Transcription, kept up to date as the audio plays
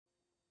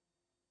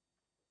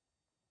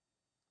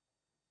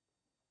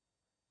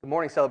Good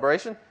morning,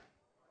 Celebration.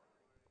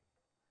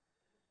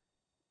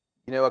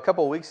 You know, a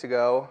couple of weeks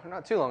ago,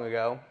 not too long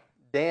ago,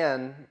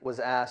 Dan was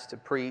asked to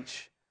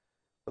preach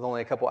with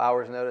only a couple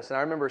hours' notice. And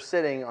I remember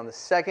sitting on the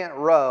second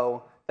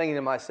row thinking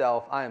to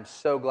myself, I am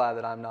so glad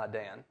that I'm not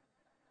Dan.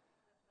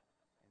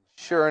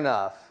 Sure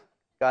enough,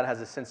 God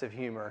has a sense of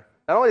humor.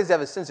 Not only does he have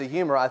a sense of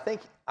humor, I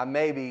think I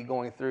may be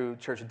going through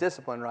church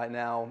discipline right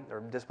now, or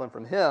discipline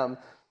from him,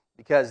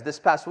 because this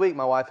past week,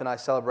 my wife and I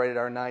celebrated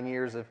our 9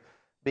 years of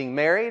being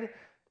married.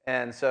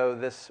 And so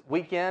this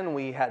weekend,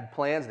 we had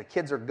plans. The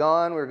kids are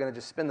gone. We were going to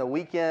just spend the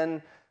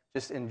weekend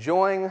just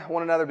enjoying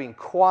one another, being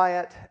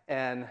quiet.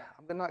 And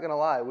I'm not going to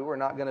lie, we were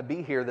not going to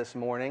be here this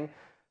morning.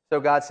 So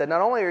God said, not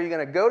only are you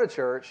going to go to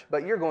church,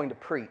 but you're going to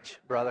preach,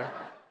 brother.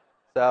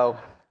 So,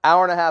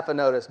 hour and a half of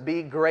notice.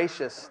 Be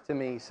gracious to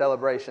me,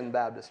 Celebration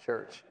Baptist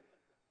Church.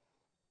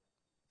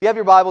 If you have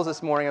your Bibles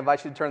this morning, I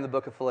invite you to turn to the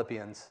book of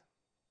Philippians.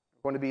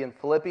 We're going to be in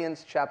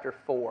Philippians chapter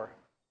 4.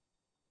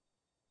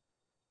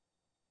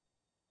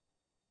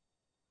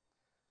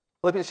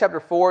 Philippians chapter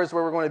 4 is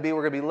where we're going to be.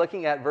 We're going to be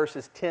looking at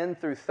verses 10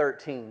 through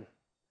 13. And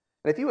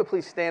if you would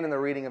please stand in the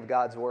reading of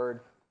God's Word.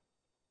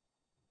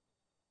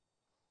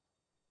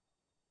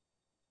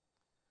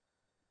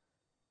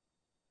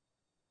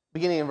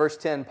 Beginning in verse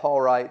 10,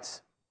 Paul writes,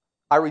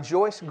 I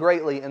rejoice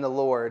greatly in the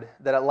Lord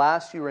that at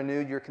last you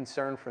renewed your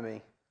concern for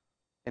me.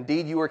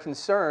 Indeed, you were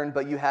concerned,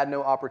 but you had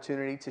no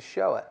opportunity to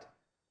show it.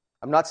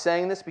 I'm not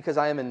saying this because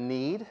I am in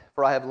need,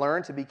 for I have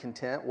learned to be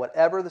content,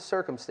 whatever the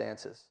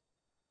circumstances.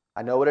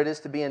 I know what it is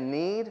to be in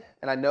need,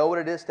 and I know what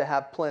it is to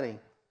have plenty.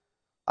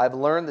 I've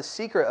learned the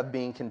secret of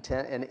being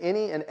content in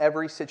any and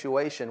every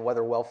situation,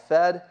 whether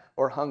well-fed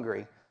or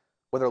hungry,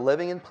 whether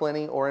living in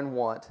plenty or in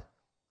want.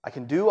 I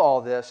can do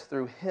all this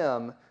through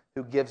Him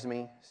who gives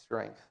me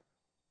strength.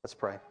 Let's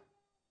pray.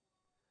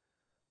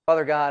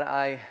 Father God,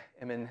 I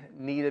am in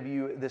need of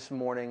you this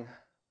morning.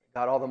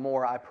 God, all the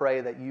more I pray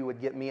that you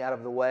would get me out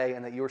of the way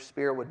and that your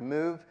Spirit would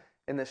move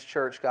in this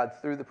church, God,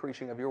 through the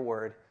preaching of your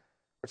word.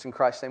 It's in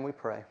Christ's name we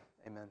pray.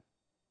 Amen.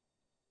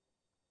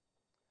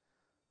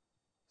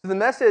 So the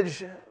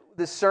message,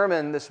 this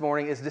sermon this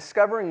morning, is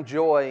discovering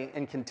joy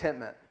and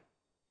contentment.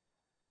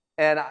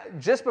 And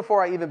just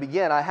before I even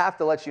begin, I have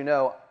to let you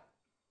know,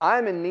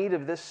 I'm in need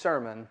of this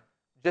sermon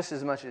just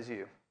as much as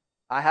you.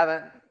 I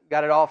haven't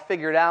got it all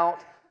figured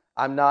out.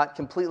 I'm not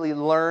completely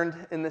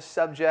learned in this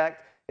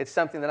subject. It's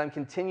something that I'm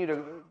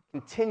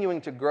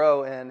continuing to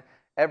grow in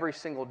every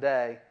single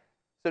day.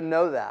 So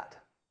know that.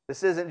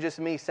 This isn't just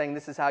me saying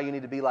this is how you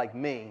need to be like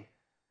me.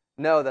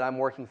 Know that I'm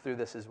working through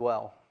this as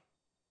well.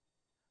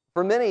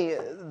 For many,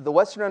 the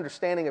Western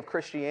understanding of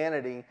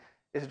Christianity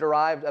is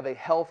derived of a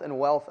health and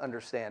wealth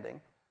understanding.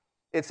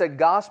 It's a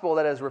gospel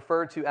that is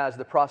referred to as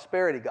the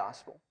prosperity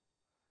gospel.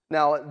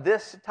 Now,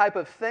 this type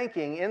of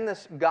thinking, in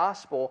this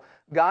gospel,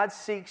 God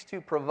seeks to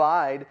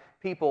provide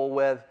people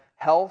with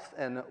health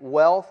and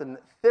wealth and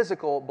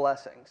physical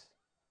blessings.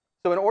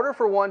 So in order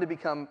for one to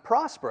become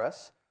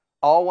prosperous,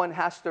 all one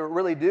has to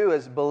really do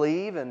is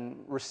believe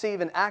and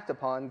receive and act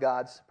upon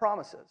God's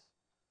promises.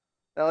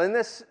 Now, in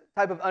this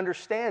type of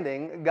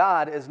understanding,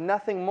 God is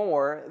nothing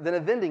more than a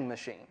vending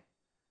machine.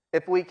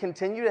 If we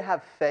continue to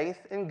have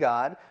faith in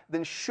God,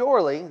 then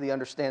surely, the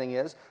understanding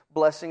is,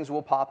 blessings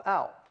will pop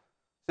out.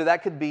 So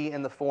that could be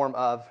in the form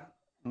of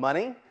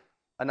money,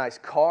 a nice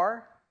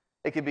car.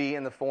 It could be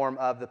in the form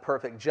of the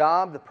perfect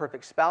job, the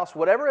perfect spouse.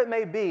 Whatever it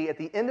may be, at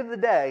the end of the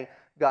day,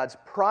 God's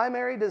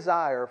primary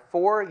desire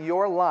for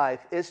your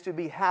life is to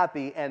be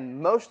happy, and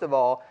most of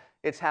all,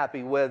 it's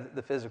happy with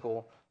the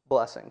physical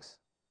blessings.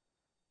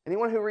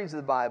 Anyone who reads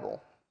the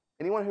Bible,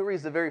 anyone who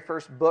reads the very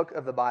first book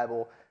of the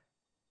Bible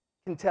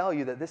can tell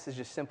you that this is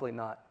just simply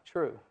not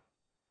true.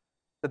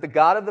 That the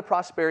God of the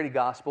prosperity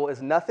gospel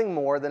is nothing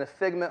more than a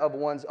figment of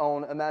one's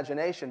own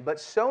imagination. But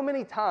so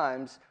many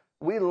times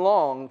we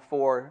long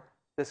for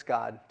this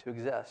God to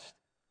exist.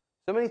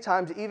 So many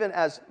times, even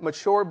as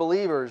mature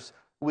believers,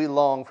 we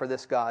long for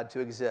this God to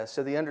exist.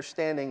 So the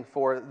understanding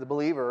for the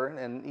believer,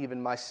 and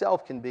even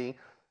myself, can be,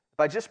 if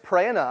I just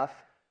pray enough,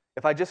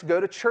 if I just go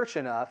to church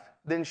enough,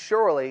 then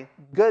surely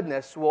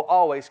goodness will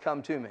always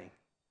come to me.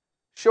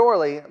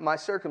 Surely my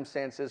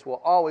circumstances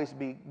will always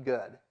be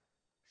good.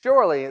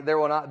 Surely there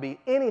will not be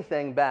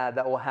anything bad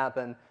that will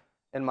happen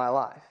in my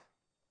life.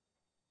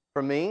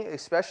 For me,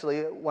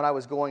 especially when I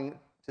was going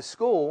to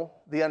school,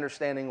 the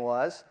understanding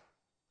was,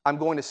 I'm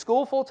going to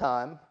school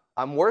full-time,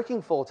 I'm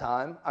working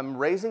full-time, I'm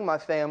raising my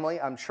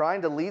family, I'm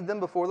trying to lead them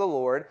before the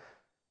Lord.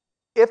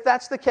 If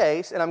that's the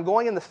case, and I'm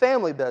going in the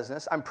family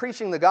business, I'm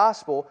preaching the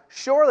gospel,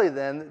 surely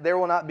then there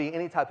will not be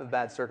any type of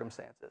bad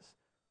circumstances.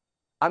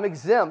 I'm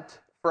exempt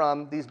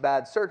from these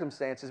bad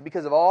circumstances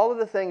because of all of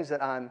the things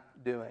that I'm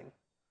doing.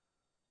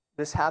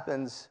 This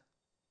happens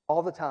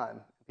all the time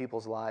in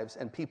people's lives,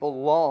 and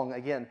people long,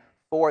 again,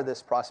 for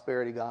this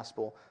prosperity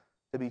gospel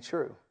to be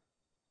true.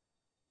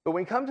 But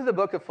when we come to the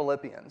book of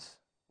Philippians,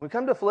 when we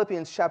come to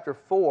Philippians chapter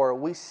 4,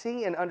 we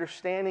see an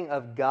understanding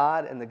of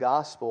God and the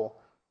gospel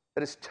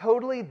that is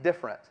totally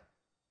different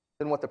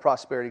than what the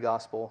prosperity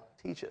gospel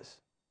teaches.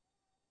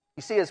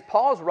 You see, as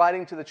Paul's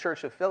writing to the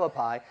church of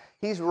Philippi,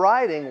 he's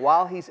writing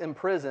while he's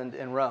imprisoned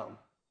in Rome.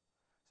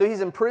 So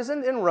he's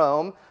imprisoned in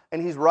Rome,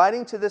 and he's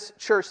writing to this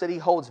church that he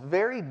holds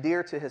very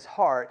dear to his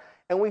heart.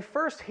 And we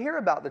first hear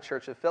about the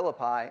church of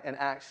Philippi in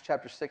Acts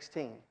chapter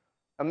 16.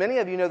 Now, many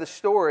of you know the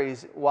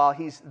stories while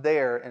he's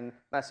there in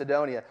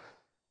Macedonia.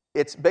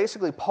 It's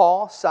basically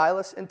Paul,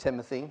 Silas, and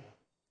Timothy.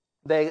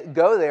 They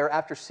go there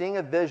after seeing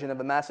a vision of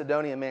a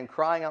Macedonian man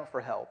crying out for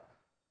help.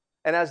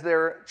 And as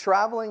they're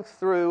traveling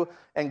through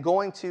and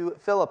going to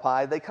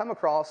Philippi, they come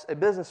across a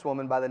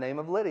businesswoman by the name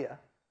of Lydia.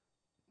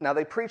 Now,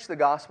 they preach the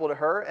gospel to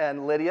her,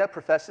 and Lydia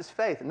professes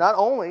faith. Not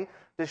only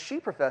does she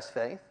profess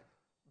faith,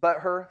 but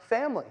her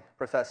family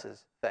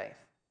professes faith.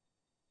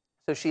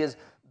 So she is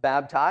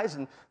baptized,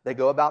 and they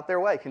go about their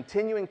way,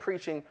 continuing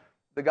preaching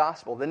the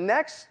gospel. The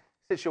next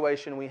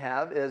situation we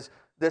have is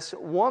this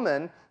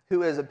woman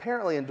who is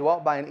apparently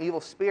indwelt by an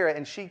evil spirit,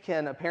 and she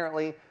can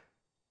apparently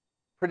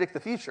predict the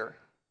future.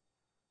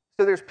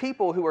 So there's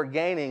people who are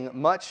gaining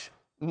much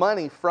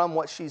money from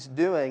what she's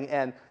doing,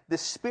 and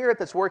this spirit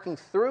that's working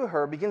through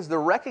her begins to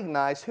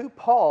recognize who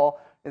Paul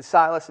and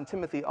Silas and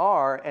Timothy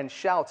are and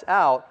shouts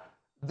out,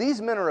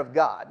 "These men are of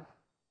God."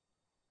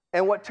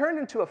 And what turned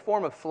into a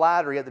form of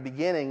flattery at the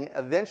beginning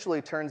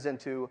eventually turns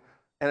into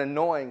an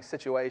annoying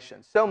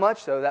situation. So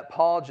much so that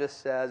Paul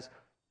just says,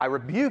 "I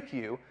rebuke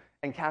you,"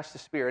 and cast the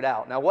spirit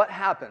out. Now what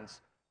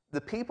happens?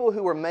 The people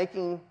who were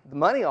making the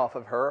money off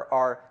of her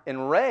are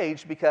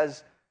enraged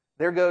because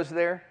there goes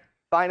their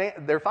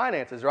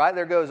finances, right?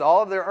 There goes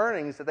all of their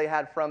earnings that they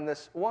had from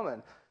this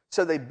woman.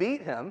 So they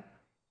beat him,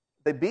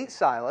 they beat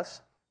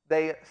Silas,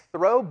 they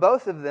throw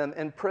both of them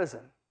in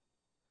prison.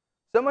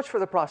 So much for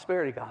the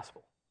prosperity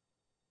gospel.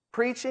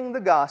 Preaching the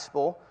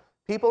gospel,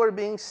 people are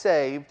being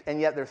saved,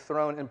 and yet they're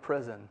thrown in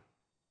prison.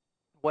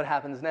 What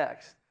happens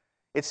next?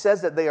 It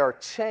says that they are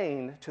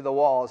chained to the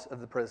walls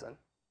of the prison.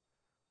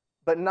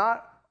 But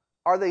not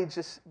are they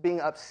just being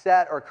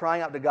upset or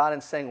crying out to God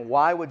and saying,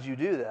 "Why would you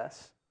do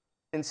this?"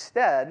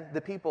 Instead,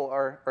 the people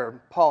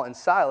or Paul and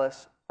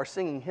Silas are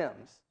singing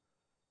hymns.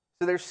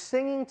 So they're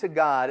singing to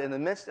God in the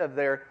midst of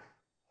their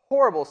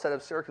horrible set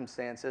of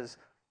circumstances,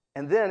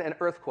 and then an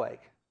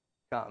earthquake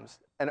comes.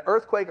 An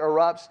earthquake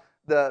erupts,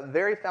 the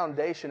very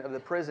foundation of the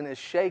prison is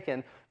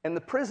shaken, and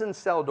the prison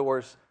cell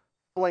doors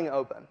fling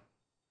open.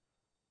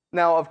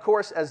 Now, of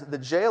course, as the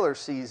jailer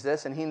sees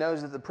this and he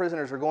knows that the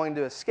prisoners are going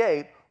to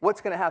escape,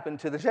 what's going to happen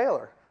to the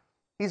jailer?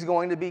 He's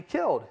going to be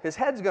killed. His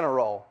head's going to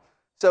roll.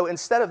 So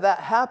instead of that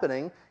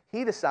happening,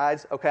 he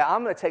decides, okay,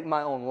 I'm going to take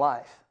my own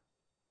life.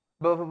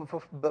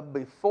 But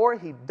before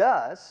he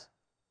does,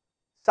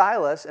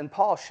 Silas and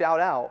Paul shout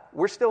out,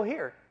 "We're still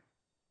here."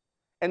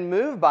 And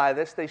moved by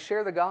this, they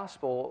share the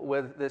gospel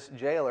with this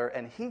jailer,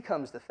 and he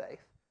comes to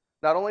faith.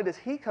 Not only does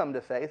he come to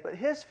faith, but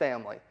his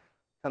family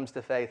comes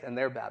to faith, and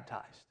they're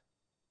baptized.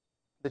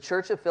 The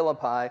church of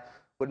Philippi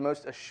would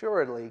most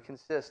assuredly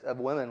consist of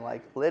women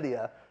like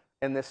Lydia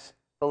and this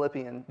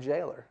Philippian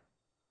jailer.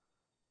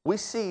 We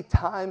see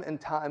time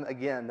and time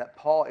again that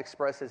Paul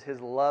expresses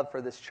his love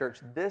for this church.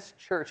 This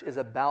church is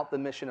about the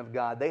mission of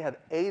God. They have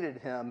aided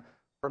him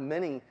for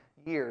many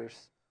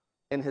years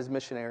in his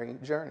missionary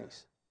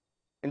journeys.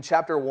 In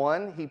chapter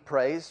 1, he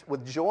prays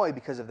with joy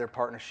because of their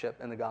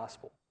partnership in the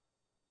gospel.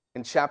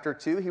 In chapter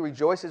 2, he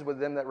rejoices with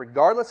them that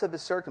regardless of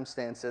his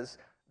circumstances,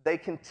 they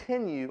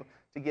continue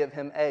to give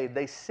him aid.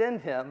 They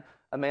send him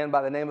a man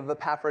by the name of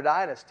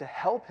Epaphroditus to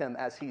help him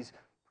as he's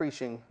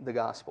preaching the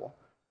gospel.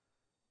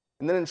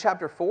 And then in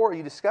chapter 4,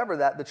 you discover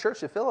that the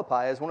church of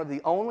Philippi is one of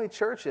the only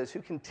churches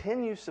who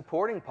continues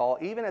supporting Paul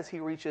even as he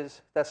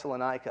reaches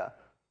Thessalonica.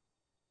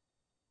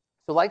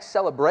 So like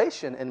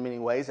Celebration in many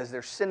ways, as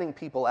they're sending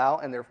people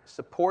out and they're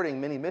supporting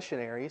many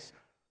missionaries,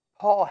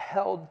 Paul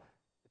held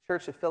the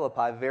church of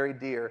Philippi very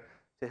dear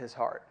to his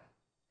heart.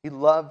 He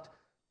loved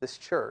this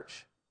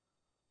church.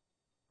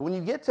 When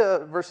you get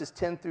to verses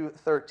 10 through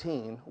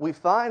 13, we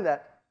find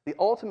that the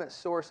ultimate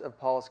source of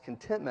Paul's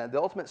contentment,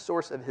 the ultimate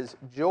source of his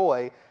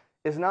joy,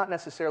 is not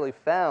necessarily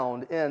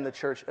found in the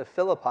church of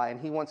Philippi, and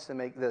he wants to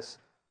make this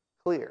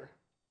clear.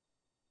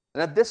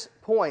 And at this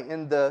point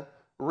in the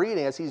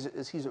reading, as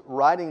he's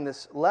writing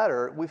this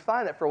letter, we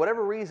find that for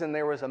whatever reason,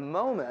 there was a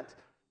moment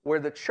where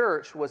the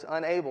church was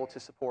unable to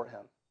support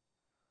him.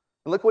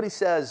 And look what he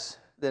says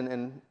then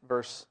in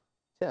verse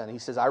 10. He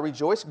says, "I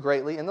rejoice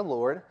greatly in the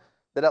Lord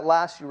that at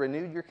last you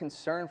renewed your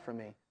concern for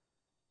me.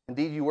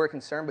 Indeed, you were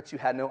concerned, but you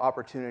had no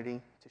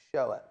opportunity to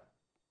show it."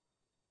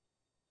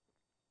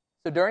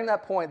 So during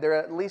that point, there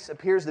at least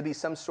appears to be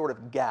some sort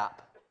of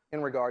gap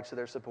in regards to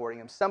their supporting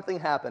him. Something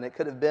happened. It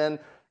could have been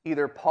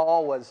either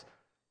Paul was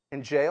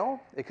in jail.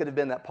 It could have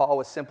been that Paul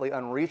was simply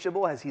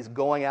unreachable as he's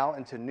going out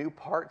into new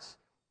parts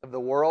of the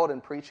world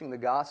and preaching the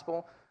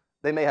gospel.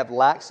 They may have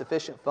lacked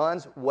sufficient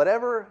funds.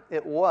 Whatever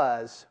it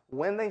was,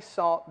 when they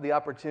saw the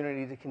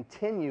opportunity to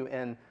continue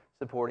in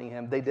supporting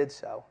him, they did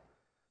so.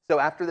 So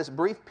after this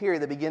brief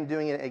period, they begin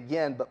doing it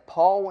again, but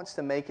Paul wants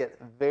to make it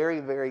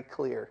very, very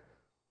clear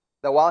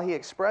that while he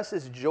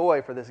expresses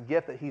joy for this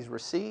gift that he's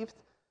received,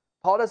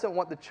 Paul doesn't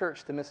want the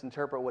church to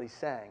misinterpret what he's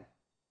saying.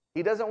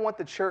 He doesn't want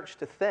the church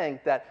to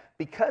think that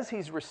because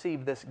he's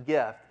received this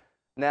gift,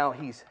 now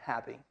he's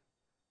happy.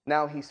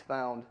 Now he's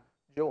found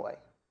joy.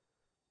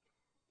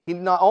 He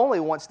not only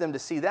wants them to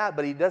see that,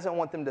 but he doesn't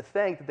want them to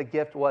think that the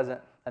gift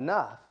wasn't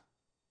enough.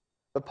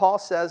 But Paul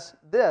says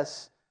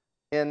this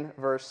in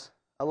verse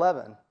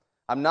 11.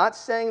 I'm not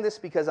saying this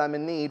because I'm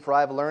in need, for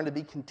I have learned to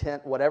be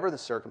content whatever the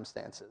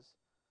circumstances.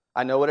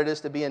 I know what it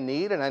is to be in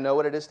need, and I know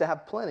what it is to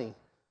have plenty.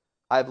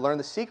 I have learned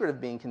the secret of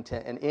being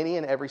content in any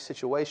and every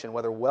situation,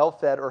 whether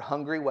well-fed or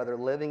hungry, whether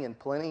living in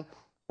plenty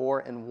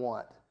or in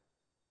want.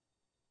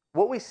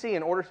 What we see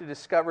in order to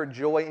discover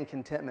joy and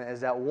contentment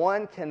is that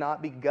one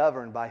cannot be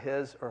governed by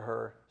his or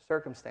her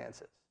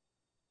circumstances.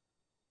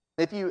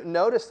 If you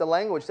notice the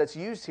language that's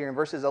used here in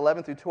verses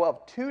 11 through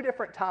 12, 2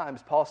 different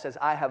times Paul says,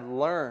 I have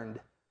learned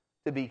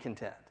to be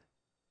content.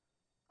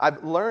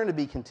 I've learned to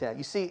be content.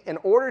 You see, in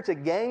order to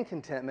gain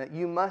contentment,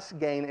 you must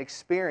gain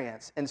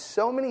experience. And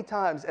so many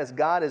times as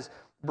God is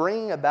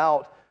bringing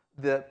about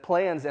the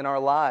plans in our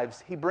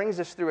lives, he brings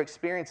us through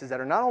experiences that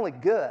are not only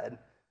good,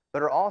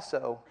 but are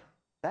also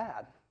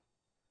bad.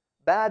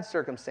 Bad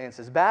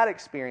circumstances, bad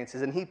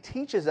experiences, and he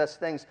teaches us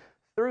things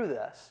through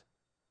this.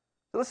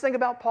 So let's think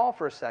about Paul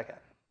for a second.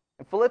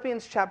 In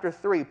Philippians chapter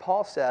 3,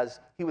 Paul says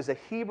he was a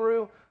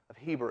Hebrew of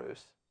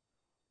Hebrews.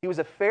 He was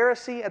a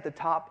Pharisee at the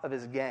top of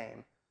his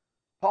game.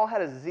 Paul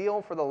had a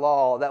zeal for the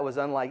law that was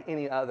unlike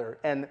any other.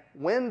 And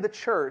when the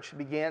church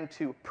began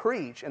to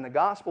preach and the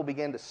gospel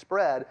began to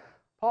spread,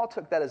 Paul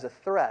took that as a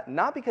threat,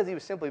 not because he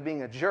was simply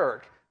being a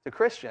jerk to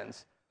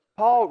Christians.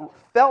 Paul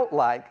felt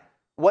like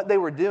what they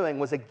were doing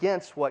was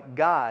against what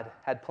God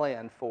had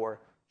planned for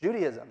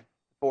Judaism,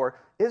 for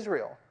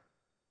Israel.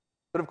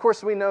 But of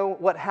course, we know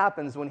what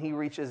happens when he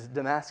reaches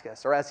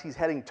Damascus, or as he's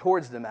heading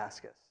towards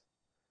Damascus.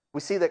 We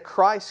see that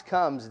Christ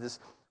comes, this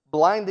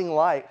blinding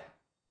light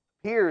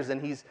appears, and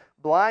he's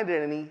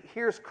blinded, and he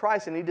hears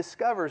Christ, and he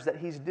discovers that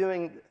he's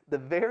doing the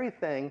very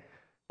thing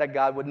that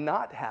God would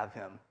not have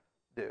him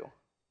do.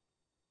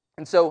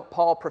 And so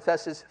Paul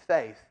professes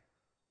faith.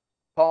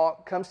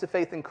 Paul comes to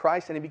faith in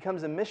Christ, and he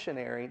becomes a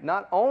missionary,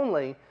 not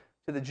only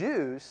to the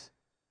Jews,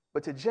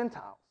 but to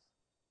Gentiles,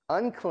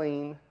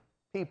 unclean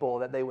people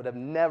that they would have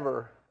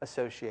never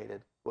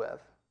associated with.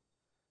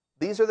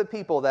 These are the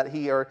people that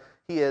he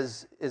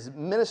is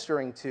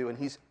ministering to and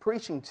he's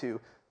preaching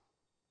to.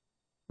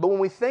 But when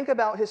we think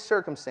about his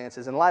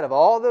circumstances, in light of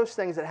all those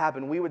things that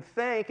happened, we would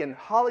think, and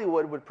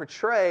Hollywood would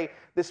portray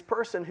this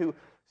person who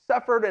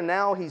suffered and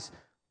now he's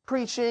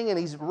preaching and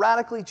he's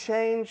radically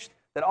changed,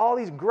 that all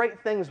these great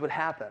things would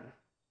happen.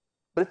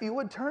 But if you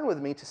would turn with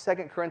me to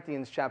 2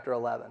 Corinthians chapter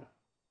 11.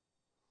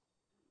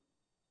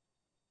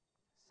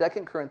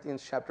 2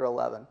 Corinthians chapter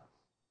 11.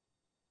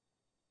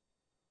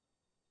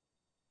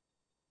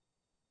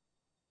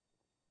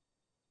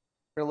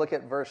 We're going to look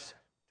at verse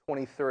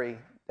 23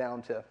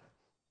 down to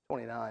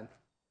 29.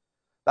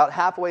 About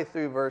halfway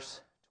through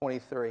verse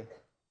 23,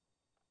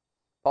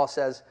 Paul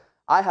says,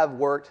 I have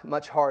worked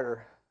much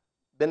harder,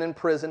 been in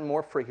prison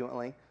more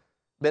frequently,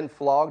 been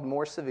flogged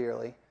more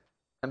severely,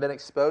 and been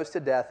exposed to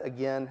death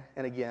again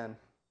and again.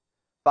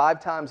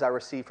 5 times I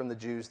received from the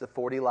Jews the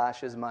 40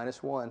 lashes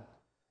minus 1.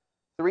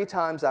 3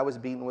 times I was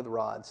beaten with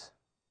rods.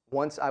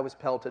 Once I was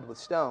pelted with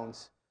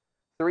stones.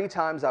 3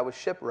 times I was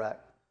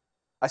shipwrecked.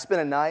 I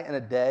spent a night and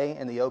a day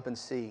in the open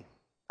sea.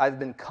 I've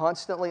been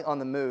constantly on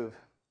the move.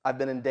 I've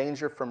been in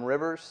danger from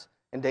rivers,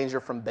 in danger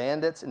from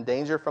bandits, in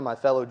danger from my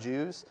fellow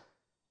Jews,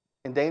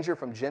 in danger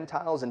from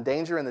Gentiles, in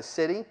danger in the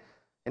city,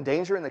 in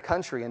danger in the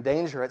country, in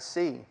danger at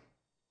sea,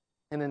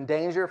 and in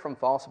danger from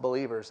false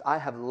believers. I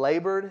have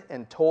labored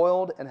and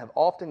toiled and have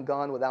often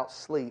gone without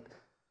sleep.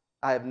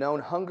 I have known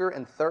hunger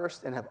and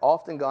thirst and have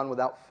often gone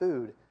without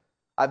food.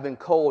 I've been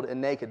cold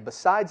and naked.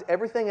 Besides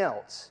everything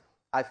else,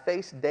 I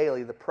face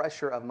daily the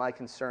pressure of my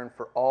concern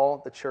for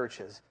all the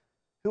churches.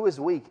 Who is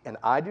weak and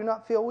I do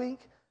not feel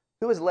weak?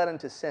 Who is led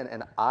into sin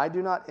and I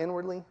do not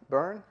inwardly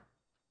burn?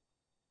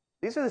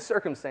 These are the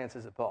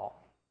circumstances of Paul.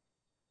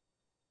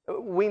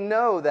 We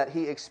know that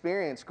he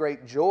experienced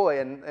great joy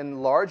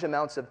and large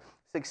amounts of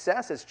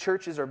success as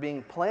churches are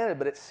being planted,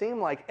 but it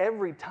seemed like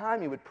every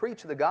time he would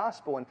preach the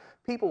gospel and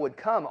people would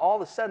come, all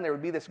of a sudden there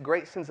would be this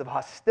great sense of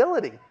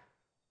hostility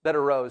that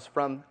arose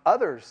from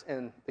others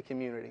in the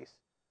communities.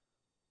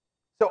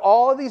 So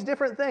all of these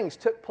different things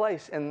took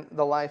place in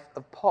the life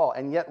of Paul,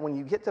 and yet when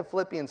you get to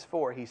Philippians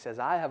 4, he says,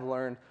 I have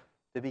learned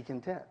to be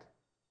content.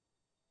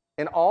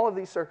 In all of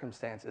these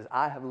circumstances,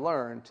 I have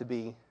learned to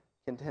be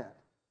content.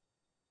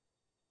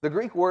 The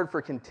Greek word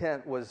for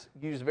content was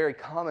used very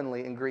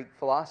commonly in Greek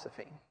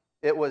philosophy.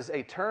 It was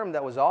a term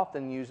that was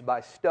often used by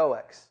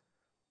Stoics.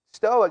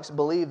 Stoics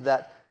believed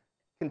that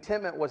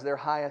contentment was their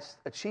highest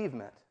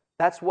achievement.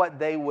 That's what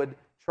they would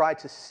try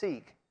to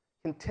seek,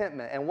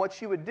 contentment. And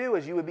what you would do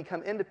is you would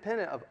become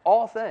independent of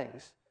all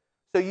things.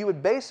 So you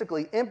would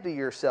basically empty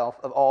yourself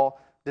of all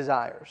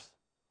desires.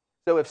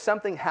 So if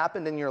something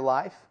happened in your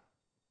life,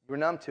 you were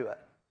numb to it.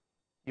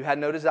 You had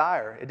no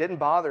desire. It didn't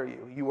bother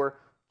you. You were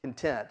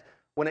content.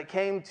 When it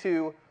came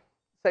to,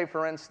 say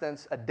for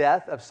instance, a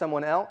death of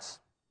someone else,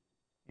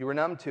 you were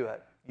numb to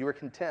it. You were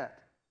content.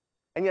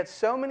 And yet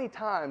so many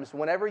times,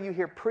 whenever you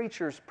hear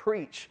preachers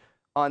preach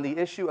on the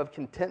issue of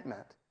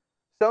contentment,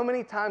 so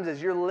many times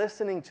as you're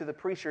listening to the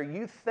preacher,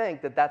 you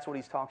think that that's what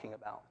he's talking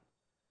about.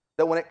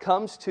 That when it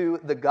comes to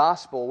the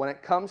gospel, when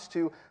it comes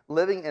to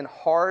living in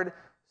hard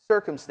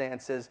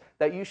circumstances,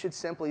 that you should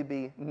simply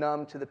be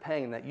numb to the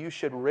pain, that you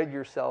should rid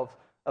yourself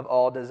of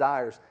all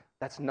desires.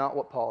 That's not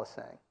what Paul is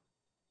saying.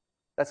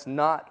 That's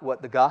not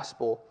what the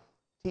gospel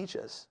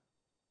teaches.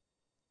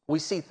 We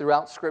see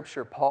throughout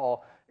Scripture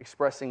Paul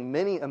expressing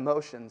many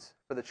emotions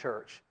for the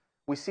church.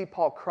 We see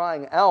Paul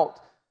crying out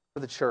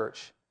for the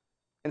church.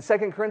 In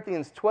 2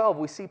 Corinthians 12,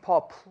 we see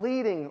Paul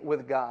pleading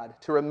with God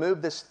to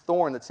remove this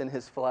thorn that's in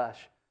his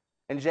flesh.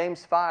 In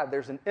James 5,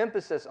 there's an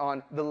emphasis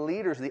on the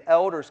leaders, the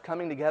elders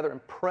coming together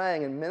and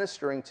praying and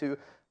ministering to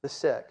the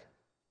sick.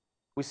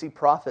 We see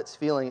prophets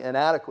feeling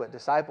inadequate,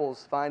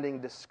 disciples finding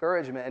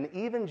discouragement, and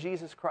even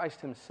Jesus Christ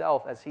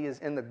himself, as he is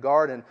in the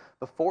garden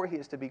before he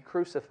is to be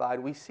crucified,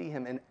 we see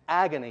him in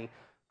agony,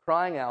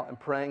 crying out and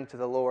praying to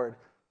the Lord,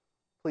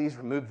 please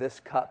remove this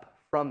cup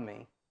from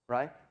me,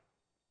 right?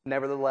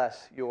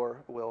 Nevertheless,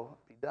 your will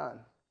be done.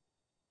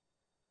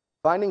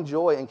 Finding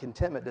joy and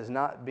contentment does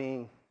not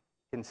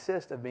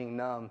consist of being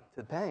numb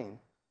to pain.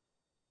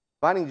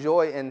 Finding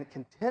joy and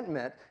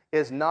contentment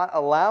is not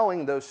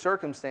allowing those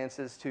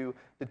circumstances to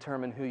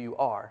determine who you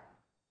are.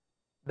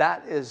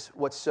 That is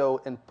what's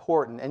so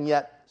important. And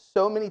yet,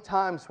 so many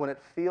times when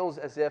it feels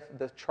as if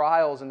the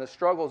trials and the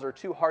struggles are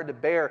too hard to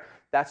bear,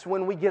 that's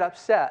when we get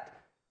upset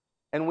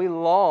and we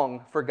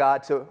long for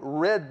God to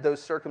rid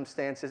those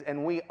circumstances,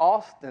 and we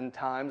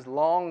oftentimes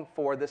long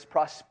for this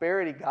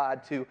prosperity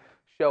God to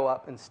show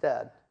up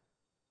instead.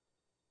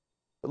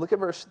 But look at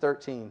verse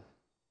 13.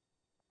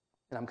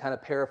 And I'm kind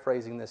of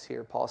paraphrasing this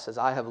here. Paul says,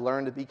 I have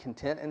learned to be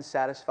content and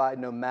satisfied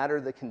no matter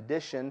the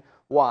condition.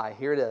 Why?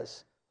 Here it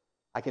is.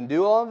 I can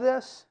do all of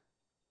this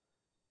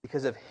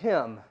because of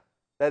him,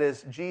 that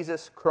is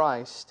Jesus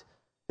Christ,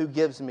 who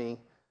gives me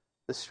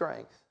the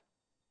strength.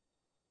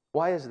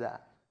 Why is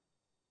that?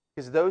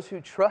 Because those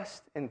who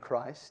trust in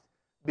Christ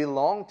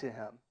belong to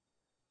him.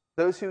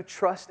 Those who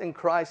trust in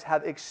Christ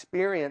have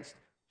experienced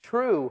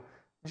true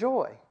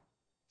joy,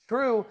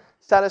 true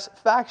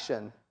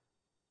satisfaction.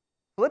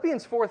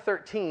 Philippians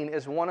 4:13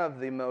 is one of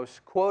the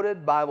most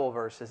quoted Bible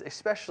verses,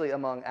 especially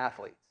among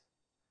athletes.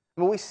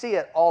 I mean, we see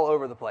it all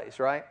over the place,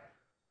 right?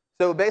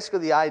 So basically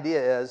the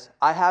idea is,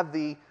 I have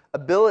the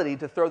ability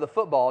to throw the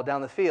football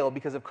down the field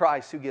because of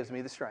Christ who gives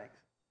me the strength.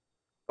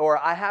 Or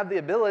I have the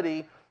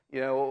ability,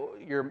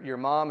 your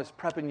mom is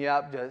prepping you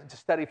up to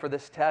study for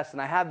this test,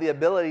 and I have the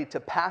ability to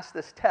pass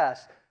this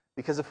test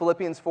because of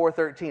Philippians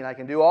 4:13. I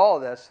can do all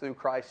of this through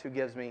Christ who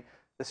gives me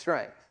the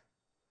strength.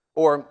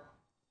 Or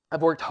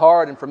I've worked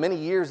hard and for many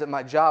years at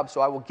my job, so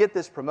I will get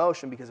this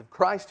promotion because of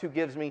Christ who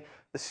gives me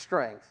the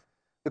strength.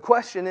 The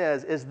question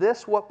is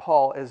this what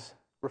Paul is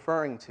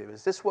referring to?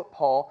 Is this what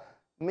Paul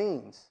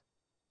means?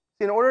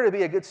 See, in order to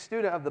be a good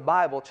student of the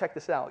Bible, check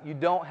this out, you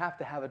don't have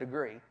to have a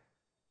degree.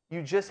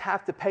 You just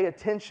have to pay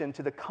attention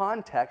to the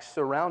context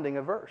surrounding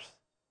a verse.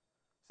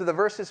 So the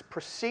verses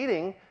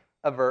preceding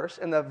a verse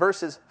and the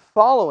verses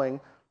following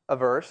a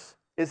verse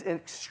is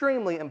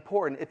extremely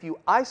important. If you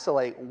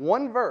isolate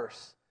one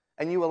verse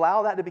and you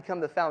allow that to become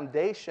the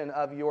foundation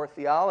of your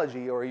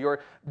theology or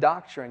your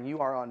doctrine, you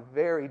are on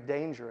very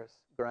dangerous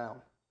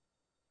ground.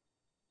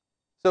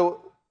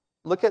 So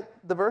look at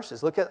the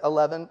verses. Look at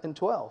 11 and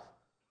 12.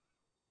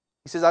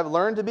 He says, I've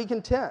learned to be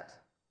content.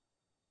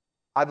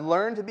 I've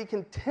learned to be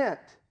content.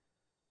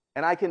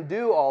 And I can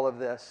do all of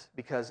this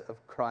because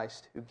of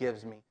Christ who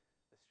gives me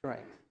the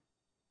strength.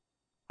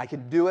 I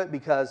can do it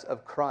because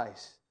of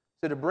Christ.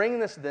 So to bring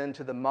this then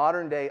to the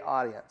modern day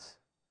audience,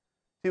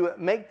 to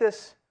make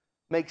this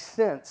make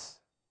sense,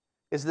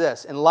 is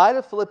this. In light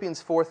of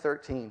Philippians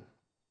 4:13,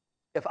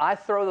 if I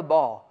throw the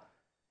ball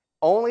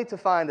only to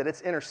find that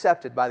it's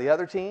intercepted by the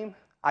other team,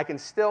 I can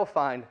still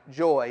find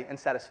joy and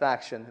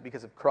satisfaction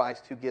because of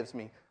Christ who gives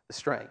me the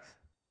strength.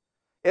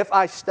 If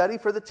I study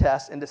for the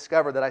test and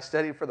discover that I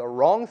studied for the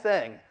wrong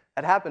thing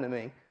that happened to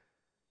me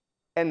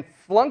and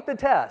flunk the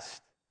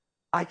test,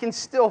 I can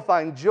still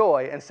find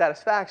joy and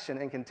satisfaction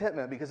and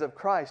contentment because of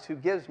Christ who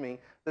gives me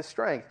the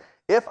strength.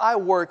 If I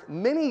work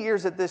many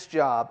years at this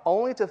job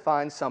only to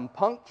find some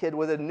punk kid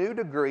with a new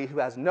degree who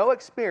has no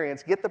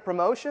experience get the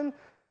promotion,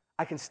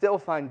 I can still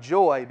find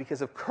joy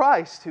because of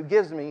Christ who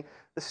gives me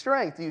the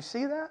strength. Do you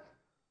see that?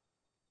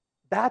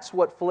 That's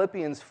what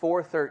Philippians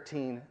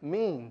 4:13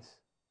 means.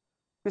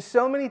 Because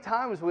so many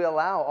times we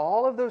allow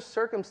all of those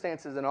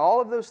circumstances and all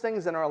of those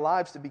things in our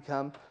lives to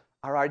become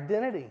our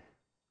identity.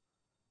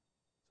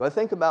 So I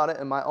think about it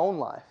in my own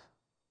life.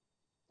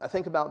 I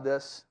think about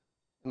this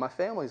in my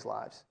family's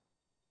lives.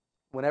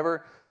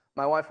 Whenever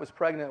my wife was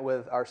pregnant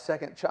with our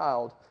second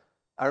child,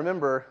 I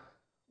remember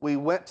we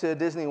went to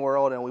Disney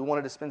World and we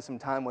wanted to spend some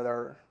time with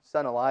our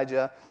son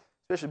Elijah,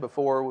 especially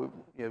before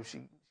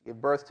she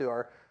gave birth to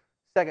our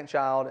second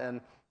child.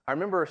 And I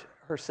remember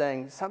her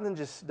saying, something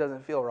just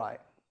doesn't feel right.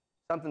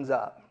 Something's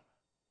up.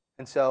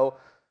 And so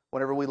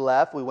whenever we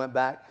left, we went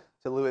back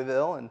to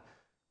Louisville and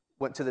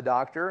went to the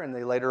doctor, and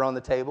they laid her on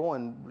the table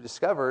and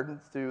discovered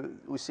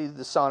we see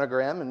the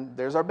sonogram, and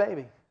there's our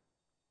baby.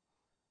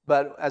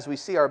 But as we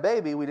see our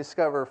baby, we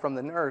discover from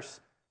the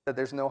nurse that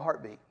there's no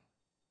heartbeat.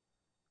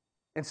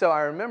 And so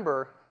I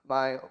remember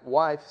my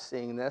wife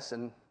seeing this,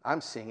 and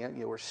I'm seeing it.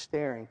 We're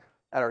staring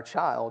at our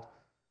child,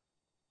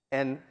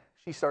 and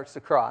she starts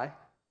to cry,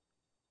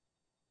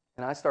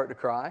 and I start to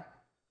cry.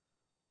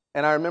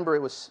 And I remember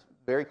it was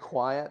very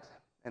quiet,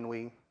 and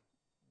we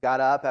got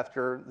up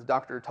after the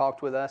doctor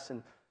talked with us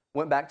and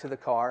went back to the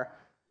car,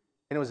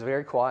 and it was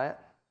very quiet.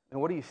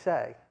 And what do you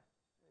say?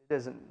 It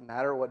doesn't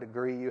matter what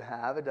degree you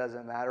have. It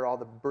doesn't matter all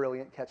the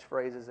brilliant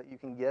catchphrases that you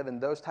can give. In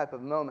those type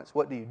of moments,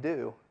 what do you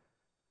do?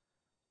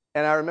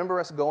 And I remember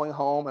us going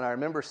home, and I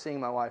remember seeing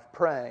my wife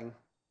praying,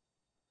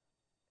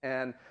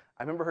 and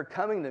I remember her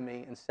coming to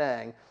me and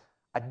saying,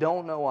 I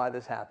don't know why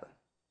this happened.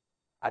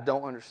 I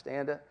don't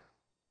understand it.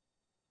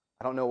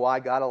 I don't know why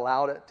God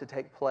allowed it to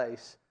take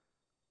place,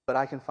 but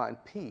I can find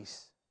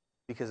peace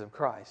because of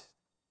Christ.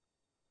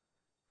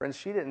 Friends,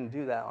 she didn't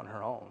do that on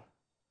her own.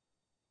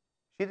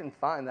 She didn't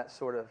find that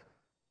sort of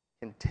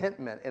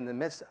contentment in the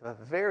midst of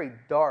a very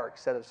dark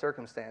set of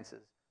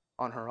circumstances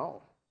on her own.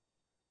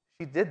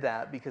 She did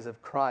that because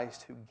of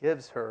Christ who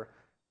gives her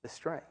the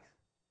strength.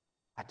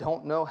 I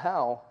don't know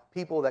how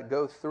people that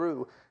go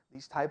through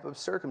these type of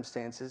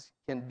circumstances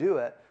can do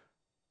it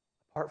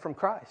apart from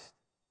Christ.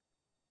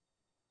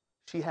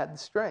 She had the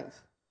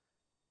strength.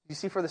 You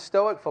see, for the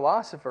Stoic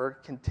philosopher,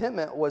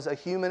 contentment was a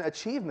human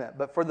achievement,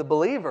 but for the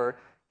believer,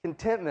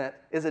 contentment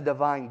is a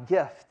divine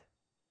gift.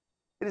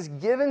 It is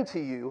given to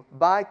you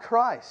by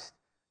Christ.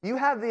 You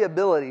have the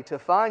ability to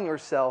find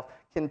yourself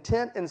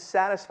content and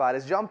satisfied.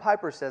 As John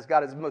Piper says,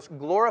 God is most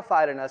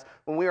glorified in us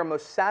when we are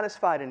most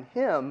satisfied in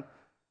Him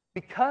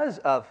because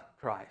of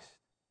Christ.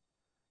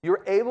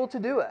 You're able to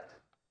do it.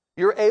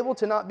 You're able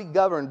to not be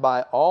governed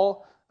by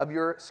all of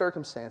your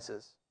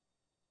circumstances.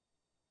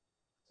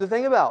 The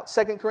thing about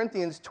 2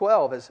 Corinthians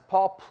 12, as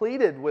Paul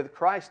pleaded with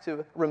Christ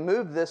to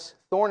remove this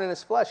thorn in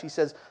his flesh, he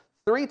says,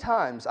 3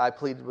 times I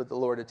pleaded with the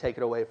Lord to take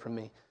it away from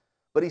me.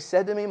 But he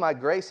said to me, my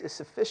grace is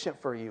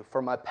sufficient for you,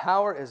 for my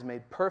power is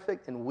made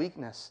perfect in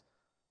weakness.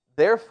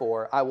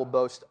 Therefore, I will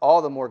boast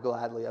all the more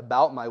gladly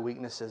about my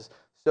weaknesses,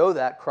 so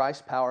that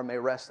Christ's power may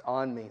rest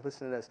on me.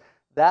 Listen to this.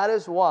 That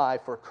is why,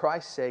 for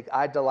Christ's sake,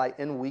 I delight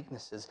in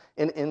weaknesses,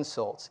 in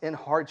insults, in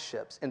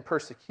hardships, in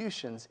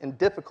persecutions, in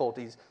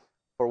difficulties.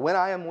 For when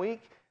I am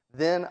weak,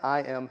 then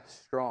I am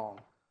strong.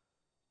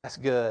 That's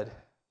good.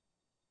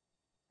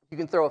 You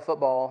can throw a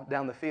football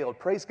down the field.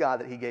 Praise God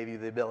that He gave you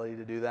the ability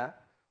to do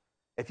that.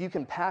 If you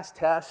can pass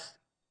tests,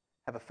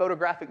 have a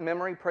photographic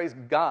memory, praise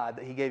God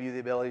that He gave you the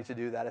ability to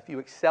do that. If you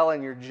excel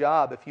in your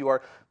job, if you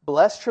are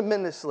blessed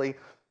tremendously,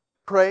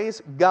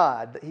 praise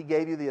God that He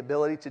gave you the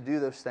ability to do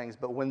those things.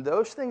 But when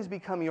those things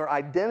become your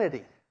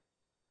identity,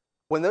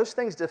 when those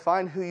things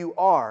define who you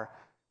are,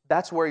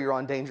 that's where you're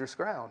on dangerous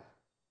ground.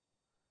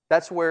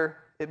 That's where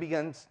it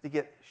begins to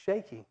get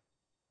shaky.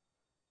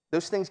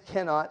 Those things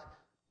cannot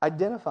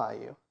identify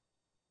you.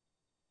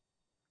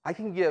 I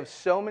can give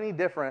so many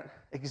different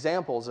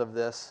examples of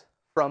this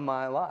from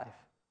my life.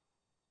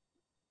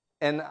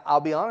 And I'll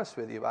be honest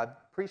with you,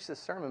 I've preached this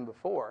sermon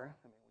before.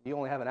 You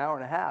only have an hour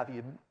and a half.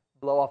 You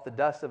blow off the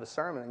dust of a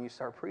sermon and you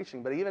start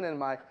preaching. But even in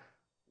my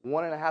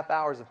 1.5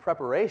 hours of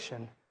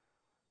preparation,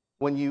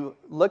 when you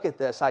look at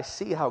this, I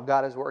see how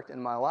God has worked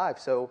in my life.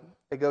 So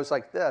it goes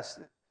like this.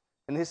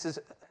 And this is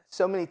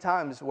so many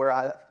times where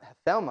I have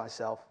found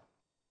myself.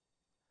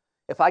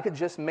 If I could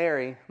just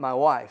marry my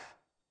wife,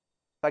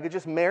 if I could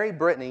just marry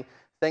Brittany,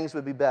 things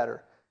would be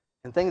better.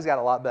 And things got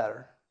a lot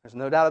better. There's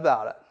no doubt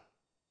about it.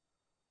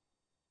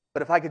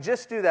 But if I could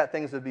just do that,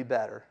 things would be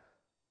better.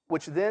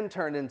 Which then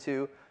turned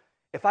into,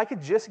 if I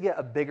could just get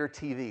a bigger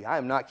TV, I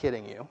am not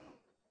kidding you.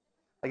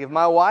 Like if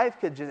my wife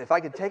could just, if I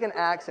could take an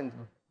axe and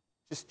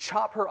just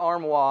chop her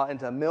armoire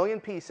into 1 million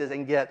pieces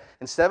and get,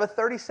 instead of a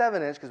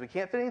 37-inch, because we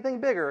can't fit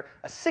anything bigger,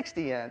 a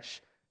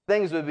 60-inch,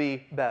 things would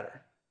be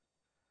better.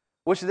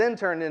 Which then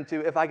turned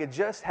into, if I could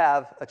just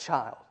have a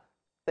child,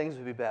 things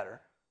would be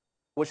better.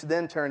 Which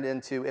then turned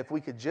into, if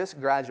we could just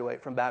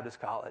graduate from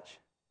Baptist College.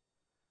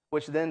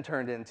 Which then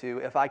turned into,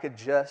 if I could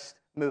just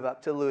move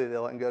up to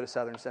Louisville and go to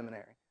Southern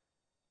Seminary.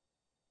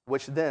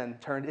 Which then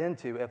turned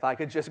into, if I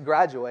could just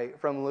graduate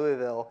from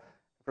Louisville,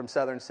 from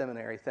Southern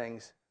Seminary,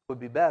 things would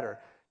be better.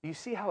 Do you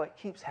see how it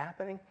keeps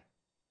happening?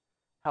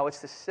 How it's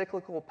the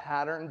cyclical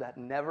pattern that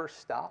never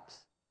stops?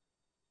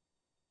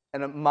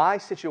 And my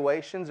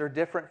situations are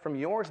different from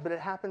yours, but it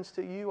happens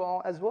to you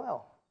all as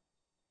well.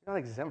 You're not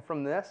exempt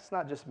from this. It's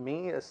not just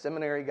me, a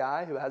seminary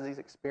guy who has these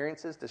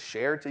experiences to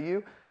share to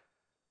you.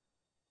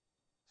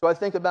 So I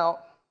think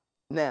about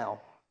now.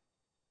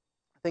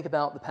 I think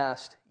about the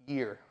past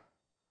year.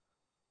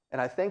 And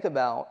I think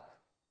about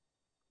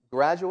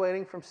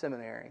graduating from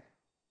seminary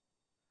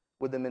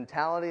with the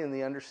mentality and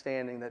the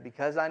understanding that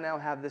because I now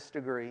have this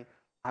degree,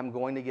 I'm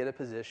going to get a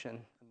position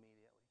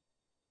immediately.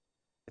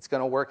 It's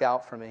going to work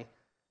out for me,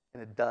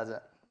 and it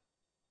doesn't.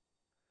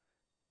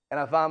 And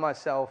I find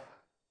myself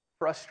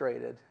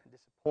frustrated,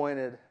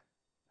 disappointed,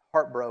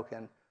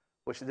 heartbroken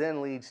which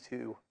then leads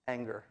to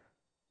anger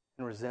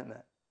and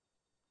resentment.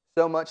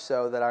 So much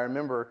so that I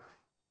remember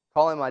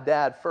calling my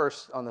dad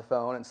first on the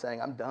phone and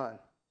saying, I'm done.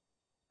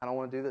 I don't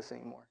want to do this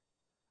anymore.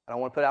 I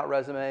don't want to put out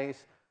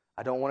resumes.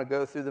 I don't want to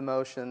go through the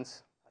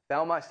motions. I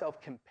found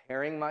myself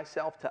comparing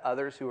myself to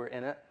others who were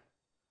in it.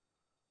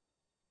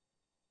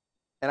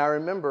 And I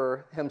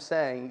remember him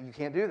saying, you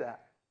can't do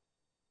that.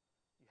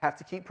 You have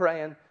to keep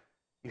praying.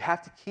 You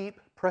have to keep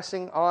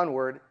pressing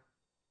onward.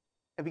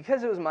 And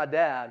because it was my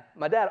dad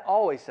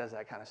always says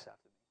that kind of stuff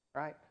to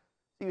me, right?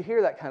 So you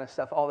hear that kind of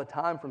stuff all the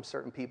time from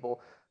certain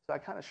people, so I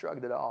kind of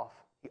shrugged it off.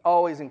 He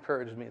always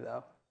encouraged me,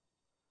 though.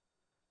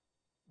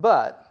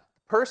 But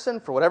the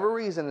person, for whatever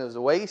reason, it was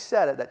the way he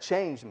said it that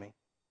changed me,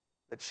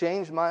 that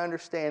changed my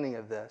understanding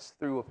of this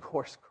through, of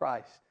course,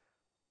 Christ,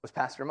 was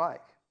Pastor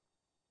Mike.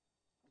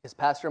 Because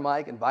Pastor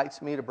Mike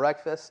invites me to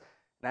breakfast,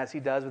 and as he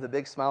does with a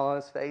big smile on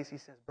his face, he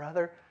says,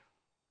 brother,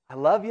 I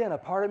love you, and a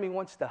part of me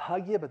wants to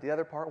hug you, but the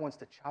other part wants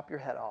to chop your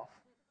head off.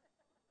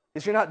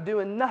 Because you're not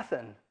doing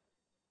nothing.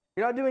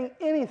 You're not doing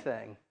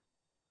anything.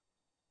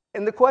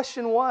 And the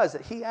question was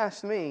that he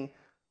asked me,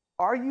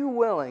 are you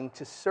willing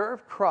to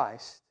serve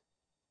Christ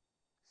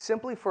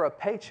simply for a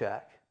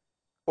paycheck,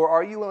 or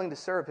are you willing to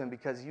serve him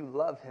because you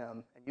love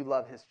him and you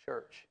love his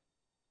church?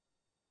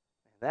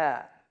 And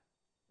that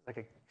is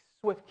like a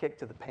swift kick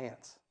to the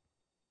pants.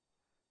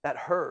 That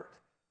hurt.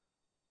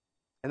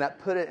 And that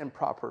put it in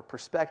proper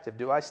perspective.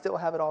 Do I still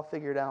have it all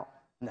figured out?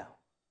 No.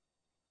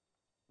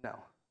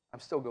 I'm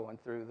still going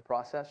through the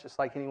process just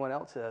like anyone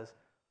else is.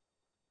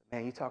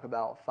 Man, you talk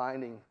about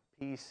finding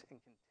peace and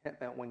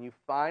contentment when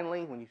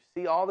you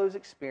see all those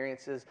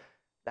experiences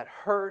that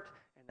hurt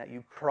and that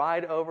you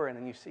cried over, and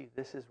then you see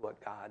this is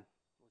what God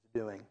was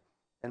doing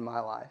in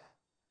my life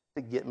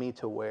to get me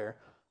to where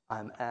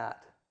I'm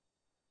at.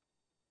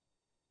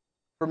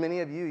 For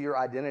many of you, your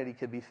identity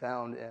could be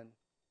found in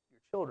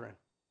your children.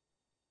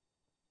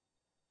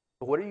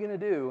 But what are you going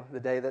to do the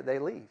day that they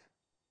leave?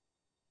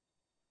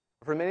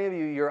 For many of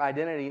you, your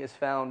identity is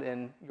found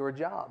in your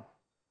job.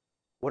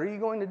 What are you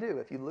going to do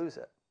if you lose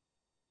it?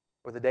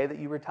 Or the day that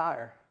you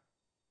retire?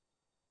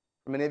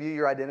 For many of you,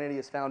 your identity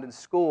is found in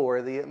school,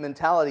 or the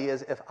mentality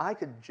is, if I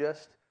could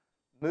just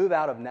move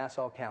out of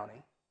Nassau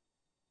County,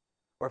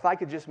 or if I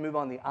could just move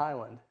on the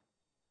island,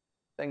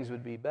 things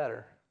would be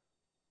better.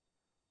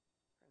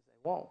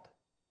 They won't.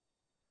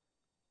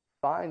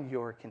 Find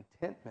your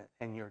contentment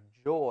and your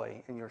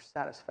joy and your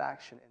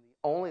satisfaction in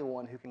the only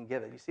one who can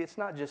give it. You see, it's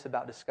not just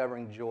about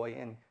discovering joy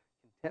and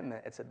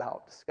contentment. It's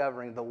about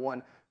discovering the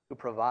one who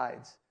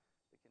provides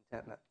the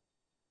contentment.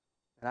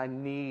 And I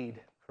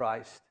need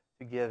Christ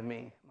to give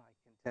me my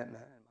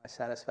contentment and my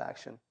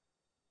satisfaction.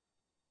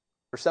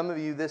 For some of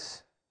you,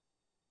 this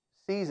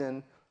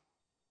season,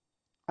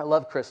 I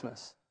love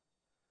Christmas.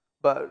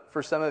 But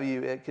for some of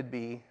you, it could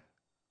be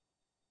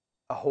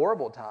a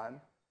horrible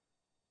time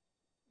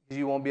because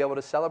you won't be able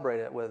to celebrate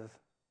it with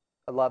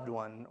a loved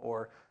one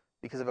or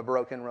because of a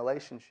broken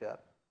relationship.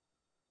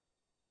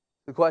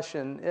 The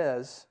question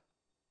is,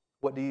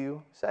 what do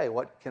you say?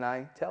 What can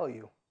I tell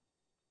you?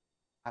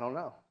 I don't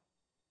know.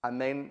 I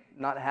may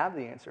not have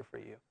the answer for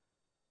you,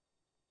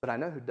 but I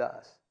know who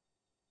does.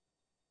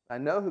 I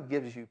know who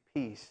gives you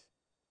peace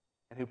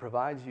and who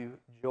provides you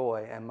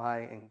joy. And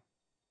my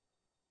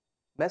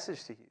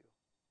message to you,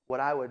 what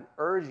I would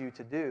urge you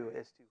to do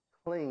is to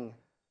cling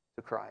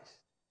to Christ,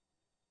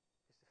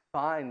 is to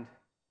find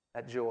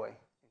that joy in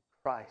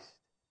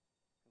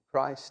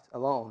Christ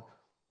alone.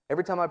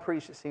 Every time I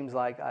preach, it seems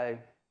like I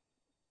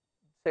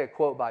say a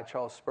quote by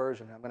Charles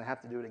Spurgeon. I'm going to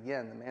have to do it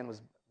again. The man was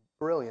a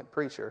brilliant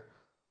preacher.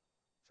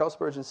 Charles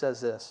Spurgeon says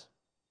this,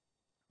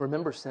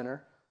 remember,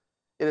 sinner,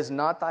 it is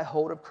not thy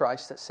hold of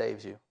Christ that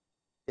saves you.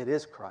 It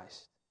is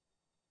Christ.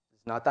 It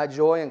is not thy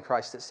joy in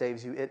Christ that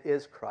saves you. It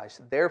is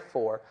Christ.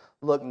 Therefore,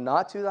 look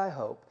not to thy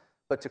hope,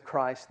 but to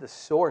Christ, the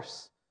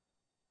source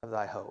of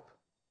thy hope.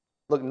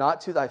 Look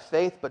not to thy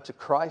faith, but to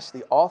Christ,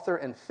 the author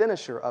and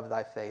finisher of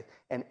thy faith.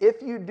 And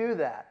if you do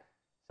that,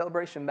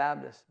 Celebration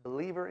Baptist,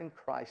 believer in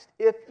Christ,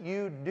 if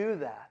you do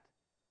that,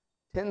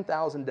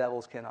 10,000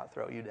 devils cannot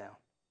throw you down.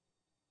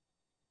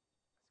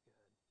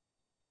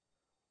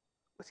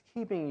 What's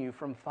keeping you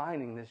from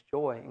finding this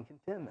joy and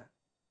contentment?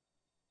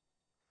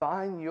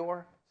 Find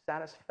your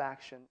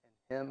satisfaction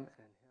in Him and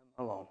in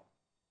Him alone.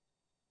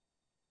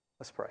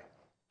 Let's pray.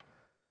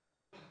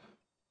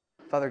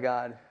 Father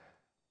God,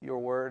 your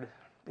word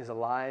is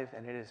alive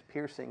and it is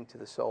piercing to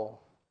the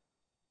soul.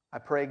 I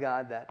pray,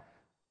 God, that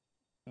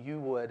you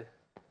would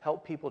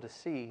help people to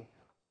see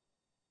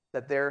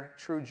that their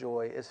true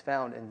joy is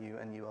found in you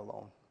and you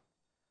alone.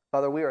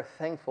 Father, we are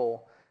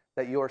thankful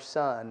that your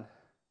Son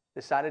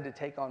decided to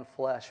take on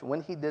flesh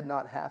when he did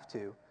not have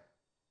to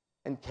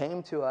and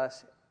came to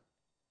us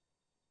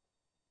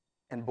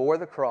and bore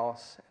the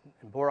cross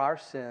and bore our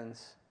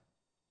sins.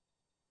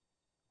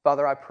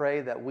 Father, I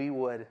pray that we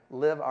would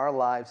live our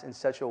lives in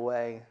such a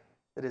way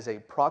that is a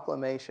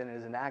proclamation, it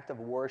is an act of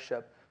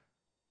worship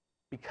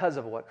because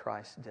of what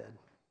Christ did.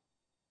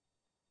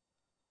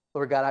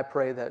 Lord God, I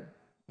pray that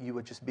you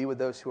would just be with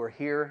those who are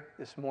here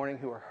this morning,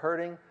 who are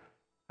hurting.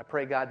 I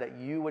pray, God, that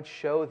you would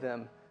show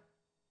them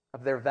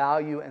of their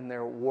value and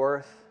their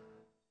worth.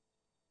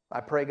 I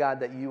pray,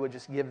 God, that you would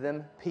just give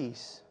them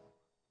peace.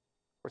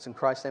 For it's in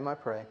Christ's name I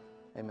pray.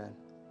 Amen.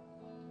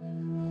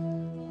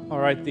 All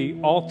right,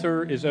 the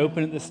altar is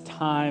open at this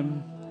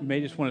time. You may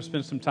just want to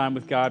spend some time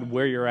with God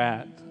where you're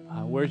at.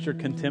 Where's your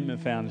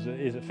contentment found?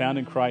 Is it found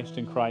in Christ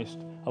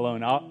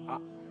alone?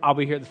 I'll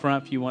be here at the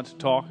front if you want to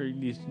talk or you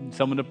need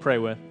someone to pray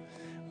with.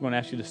 I'm going to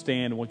ask you to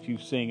stand and want you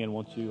sing and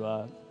want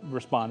you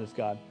respond as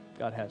God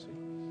has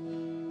you.